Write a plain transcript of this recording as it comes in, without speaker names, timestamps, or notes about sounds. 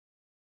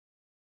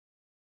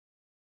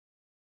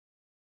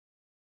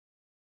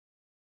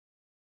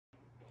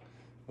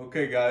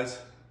Okay guys,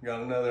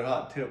 got another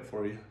hot tip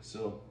for you.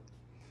 So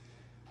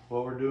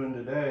what we're doing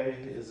today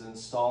is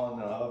installing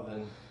the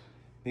oven.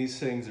 These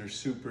things are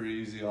super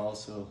easy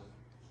also.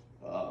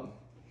 I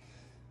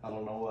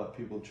don't know what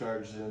people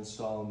charge to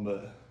install them,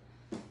 but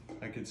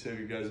I could save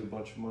you guys a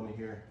bunch of money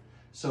here.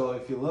 So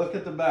if you look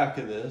at the back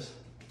of this,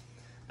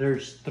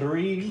 there's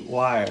 3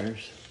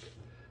 wires,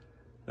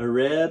 a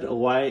red, a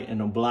white,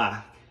 and a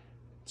black.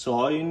 So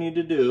all you need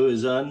to do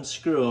is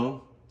unscrew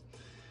them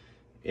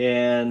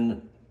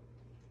and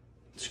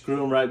screw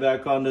them right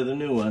back onto the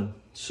new one.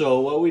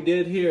 So what we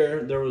did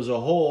here, there was a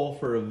hole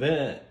for a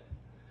vent.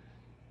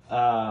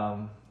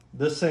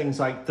 This thing's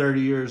like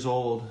 30 years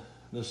old,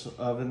 this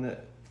oven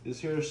that is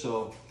here,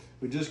 so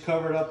we just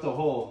covered up the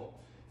hole.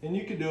 And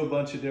you could do a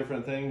bunch of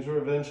different things. We're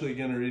eventually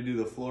gonna redo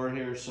the floor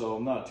here, so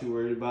I'm not too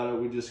worried about it.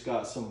 We just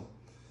got some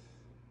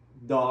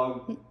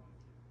dog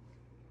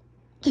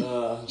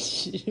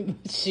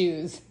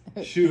shoes.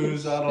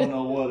 Shoes, I don't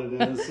know what it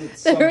is.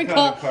 It's some kind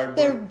of cardboard.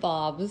 They're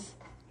bobs.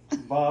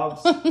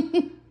 Bob's.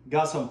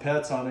 Got some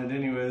pets on it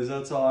anyways,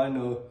 that's all I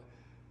know.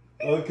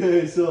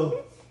 Okay,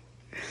 so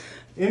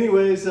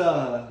anyways,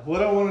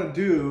 what I want to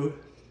do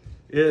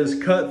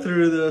is cut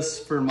through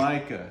this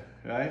Formica,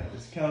 right?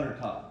 This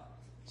countertop.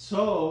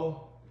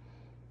 So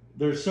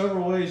there's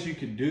several ways you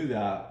could do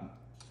that.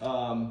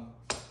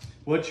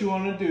 What you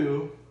want to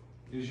do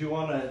is you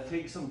want to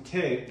take some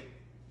tape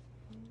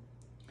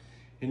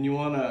and you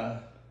want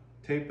to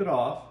tape it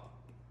off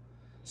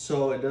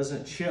so it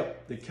doesn't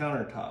chip the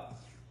countertop.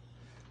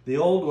 The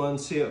old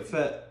ones, see, it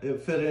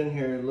fit in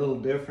here a little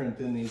different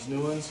than these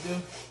new ones do.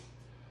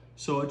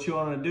 So what you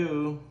want to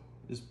do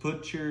is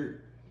put your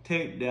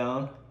tape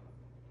down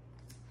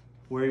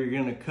where you're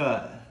going to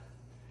cut.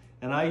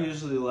 And I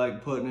usually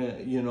like putting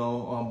it, you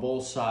know, on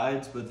both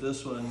sides, but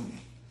this one,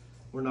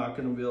 we're not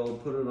going to be able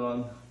to put it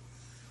on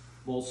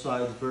both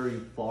sides very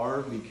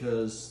far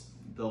because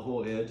the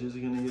whole edge is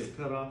going to get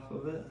cut off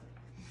of it.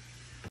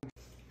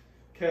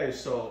 Okay,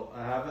 so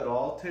I have it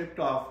all taped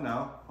off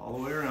now, all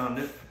the way around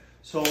it.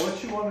 So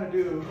what you want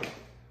to do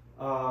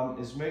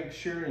is make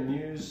sure and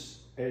use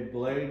a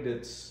blade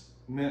that's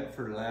meant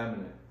for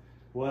laminate.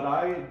 What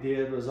I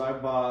did was I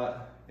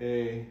bought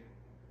a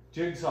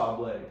jigsaw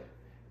blade,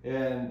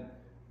 and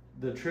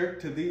the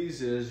trick to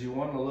these is you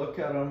want to look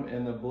at them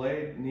and the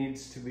blade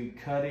needs to be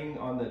cutting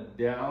on the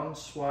down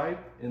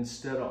swipe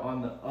instead of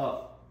on the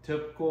up.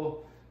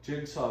 Typical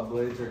jigsaw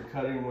blades are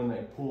cutting when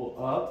they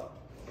pull up.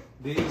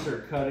 These are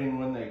cutting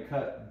when they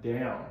cut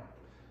down.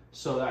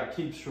 So that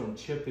keeps from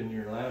chipping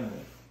your laminate.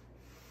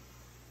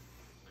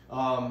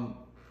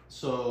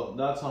 So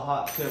that's a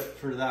hot tip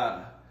for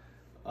that.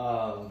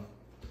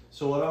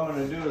 So what I'm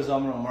gonna do is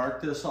I'm gonna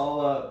mark this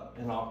all up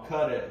and I'll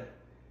cut it,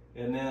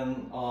 and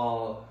then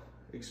I'll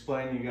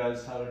explain to you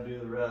guys how to do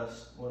the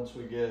rest once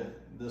we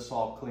get this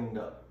all cleaned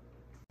up.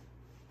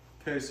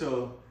 Okay,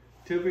 so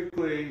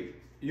typically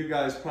you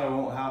guys probably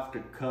won't have to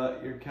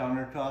cut your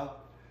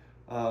countertop.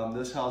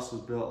 This house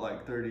was built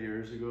like 30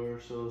 years ago or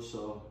so,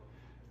 so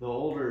the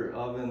older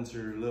ovens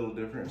are a little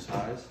different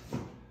size.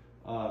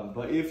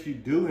 But if you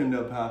do end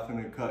up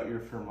having to cut your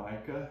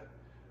Formica,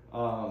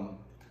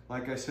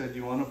 like I said,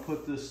 you want to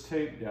put this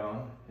tape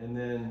down, and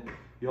then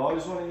you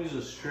always want to use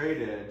a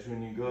straight edge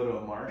when you go to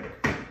mark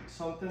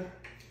something.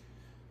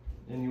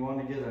 And you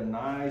want to get a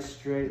nice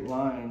straight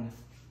line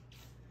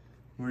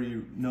where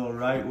you know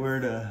right where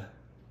to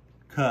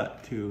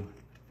cut to.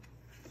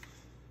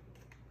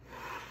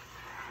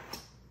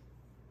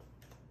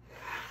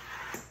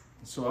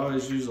 So I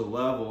always use a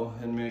level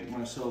and make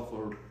myself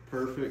a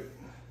perfect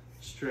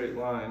straight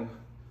line.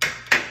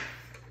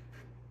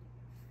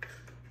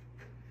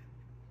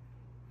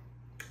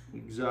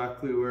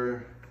 Exactly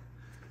where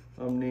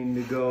I'm needing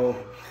to go.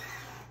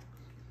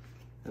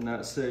 And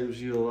that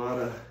saves you a lot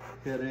of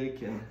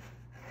headache and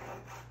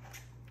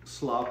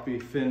sloppy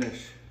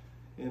finish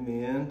in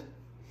the end.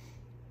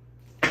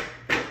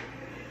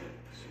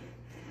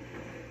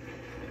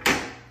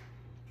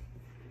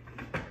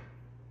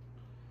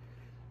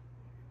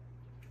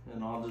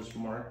 And I'll just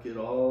mark it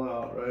all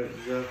out right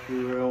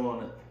exactly where I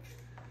want it.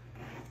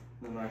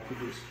 Then I could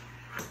just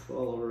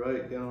follow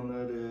right down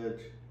that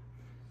edge.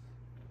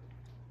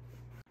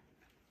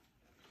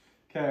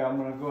 Okay, I'm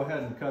gonna go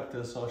ahead and cut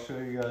this. I'll show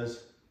you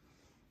guys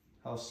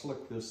how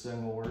slick this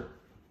thing will work.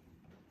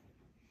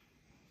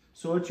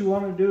 So what you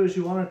want to do is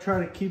you want to try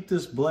to keep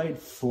this blade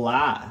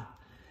flat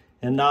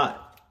and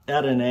not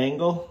at an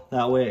angle.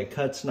 That way it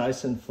cuts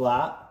nice and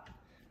flat,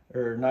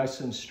 or nice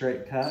and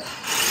straight cut.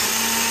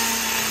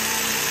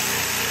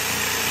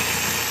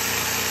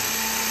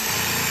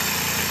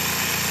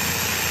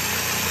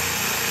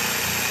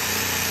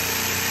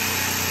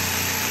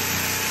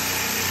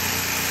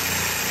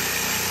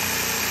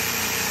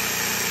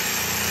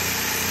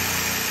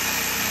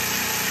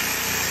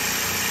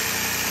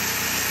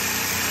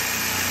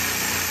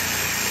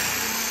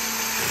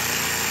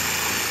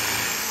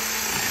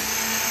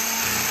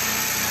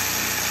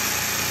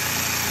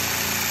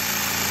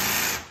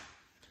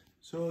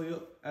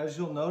 So as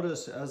you'll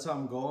notice, as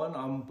I'm going,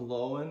 I'm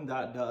blowing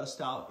that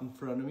dust out in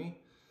front of me.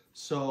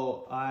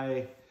 So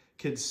I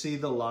could see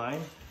the line.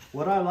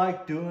 What I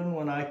like doing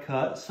when I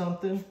cut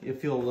something,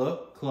 if you'll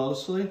look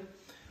closely,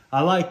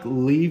 I like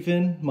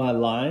leaving my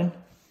line.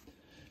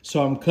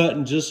 So I'm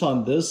cutting just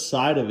on this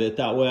side of it.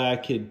 That way I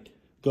could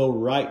go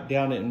right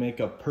down it and make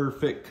a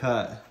perfect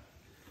cut.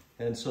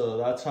 And so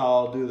that's how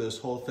I'll do this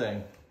whole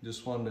thing.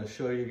 Just wanted to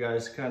show you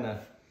guys kind of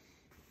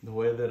the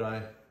way that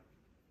I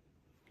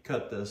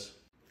cut this.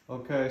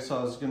 Okay, so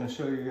I was gonna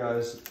show you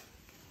guys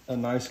a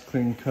nice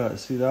clean cut.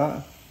 See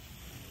that?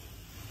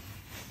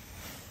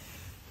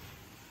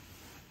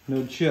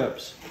 No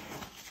chips.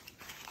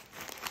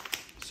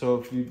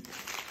 So if you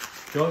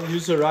don't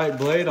use the right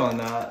blade on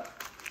that,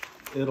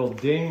 it'll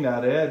ding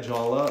that edge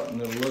all up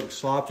and it'll look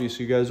sloppy.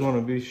 So you guys want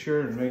to be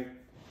sure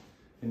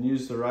and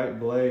use the right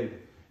blade.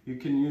 You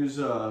can use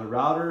a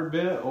router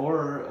bit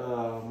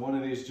or one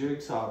of these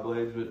jigsaw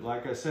blades, but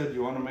like I said,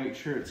 you want to make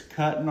sure it's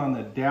cutting on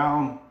the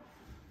down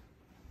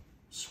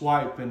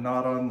swipe and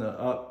not on the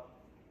up.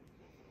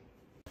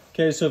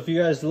 Okay, so if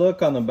you guys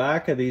look on the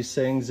back of these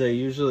things, they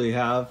usually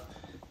have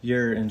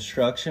your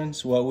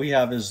instructions. What we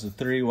have is the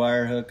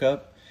 3-wire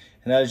hookup.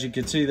 And as you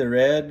can see, the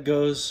red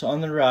goes on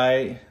the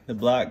right, the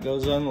black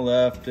goes on the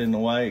left, and the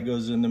white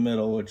goes in the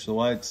middle, which the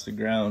white's the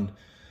ground.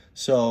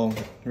 So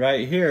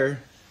right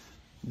here,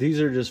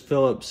 these are just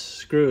Phillips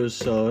screws,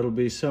 so it'll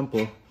be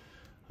simple.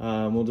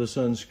 We'll just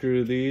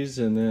unscrew these,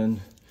 and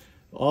then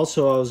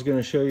also I was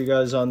gonna show you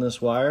guys on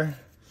this wire.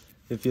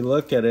 If you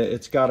look at it,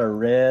 it's got a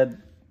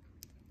red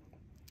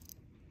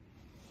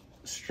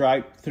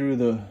stripe through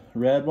the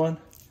red one.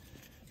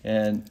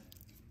 And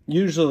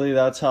usually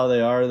that's how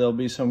they are. There'll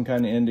be some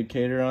kind of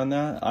indicator on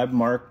that. I've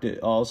marked it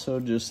also,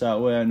 just that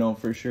way I know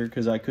for sure,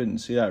 because I couldn't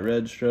see that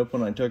red strip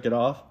when I took it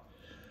off.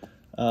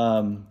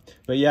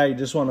 But yeah, you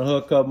just want to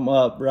hook them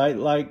up right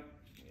like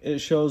it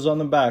shows on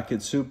the back.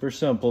 It's super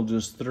simple,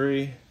 just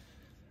 3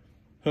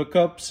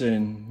 hookups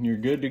and you're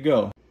good to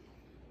go.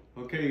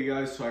 Okay, you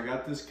guys, so I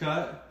got this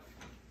cut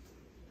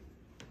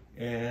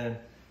and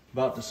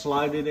about to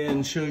slide it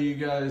in, show you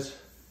guys.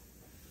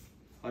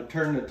 I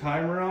turned the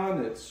timer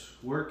on, it's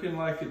working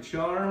like a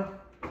charm.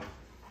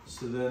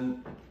 So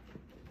then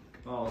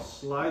I'll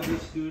slide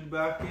this dude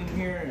back in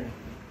here and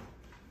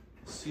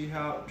see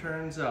how it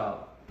turns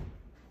out.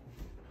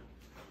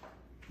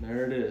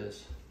 There it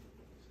is.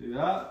 See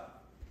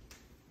that?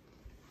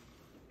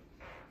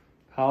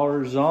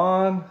 Power's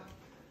on,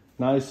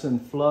 nice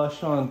and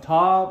flush on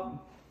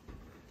top.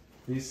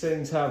 These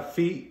things have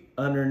feet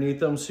underneath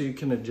them so you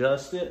can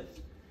adjust it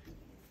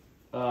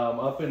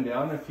up and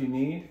down if you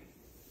need.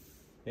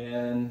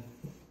 And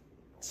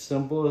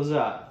simple as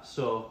that.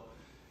 So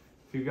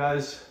if you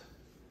guys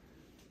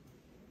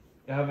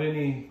have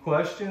any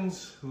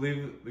questions,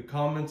 leave the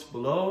comments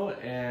below.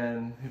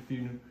 And if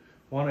you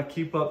want to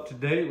keep up to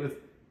date with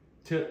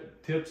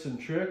tips and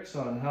tricks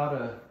on how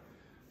to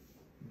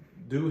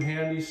do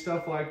handy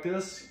stuff like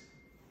this,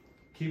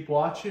 keep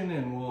watching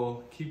and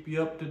we'll keep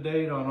you up to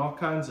date on all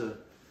kinds of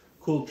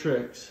cool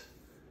tricks.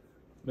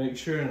 Make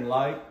sure and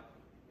like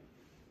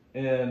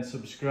and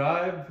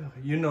subscribe.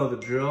 You know the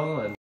drill.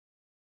 And